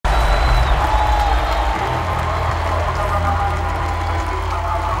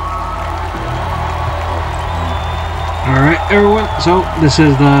everyone, so this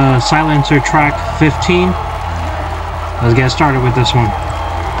is the silencertrack15. Let's get started with this one.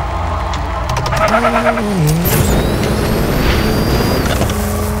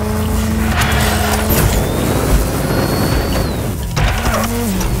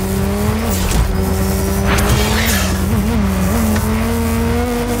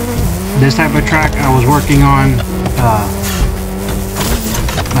 This type of track I was working on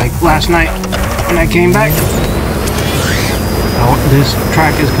like last night when I came back. This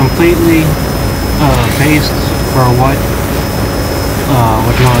track is completely based for what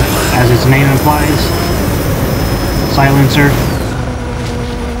as its name implies, silencer.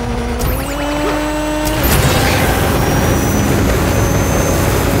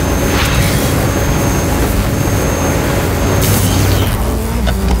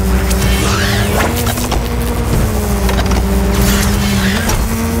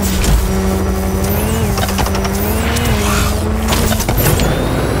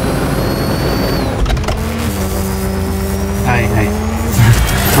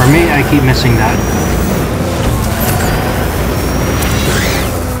 For me, I keep missing that.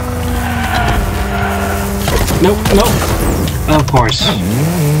 Nope, nope. Of course.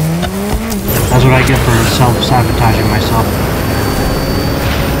 That's what I get for self-sabotaging myself.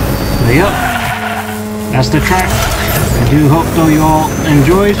 But yep. That's the track. I do hope though you all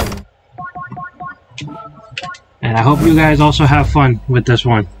enjoyed. And I hope you guys also have fun with this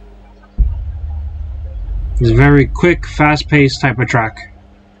one. It's a very quick, fast-paced type of track.